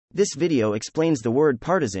This video explains the word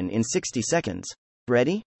partisan in 60 seconds.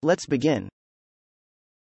 Ready? Let's begin.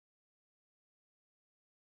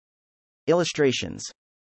 Illustrations.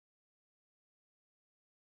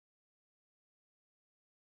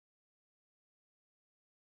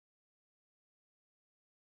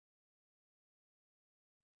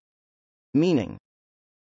 Meaning.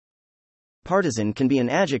 Partisan can be an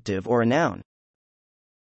adjective or a noun.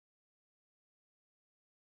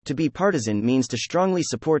 To be partisan means to strongly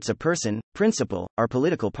support a person, principle, or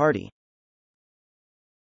political party.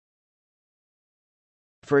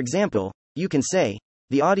 For example, you can say,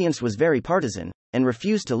 the audience was very partisan, and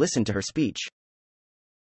refused to listen to her speech.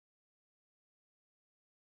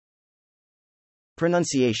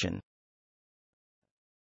 Pronunciation.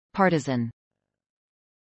 Partisan.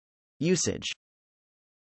 Usage.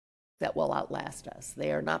 That will outlast us.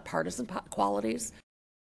 They are not partisan qualities.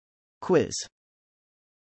 Quiz.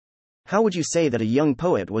 How would you say that a young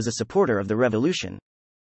poet was a supporter of the revolution?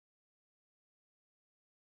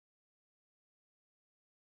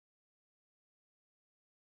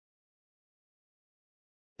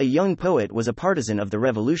 A young poet was a partisan of the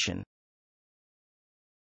revolution.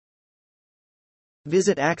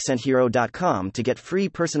 Visit accenthero.com to get free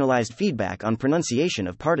personalized feedback on pronunciation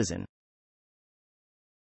of partisan.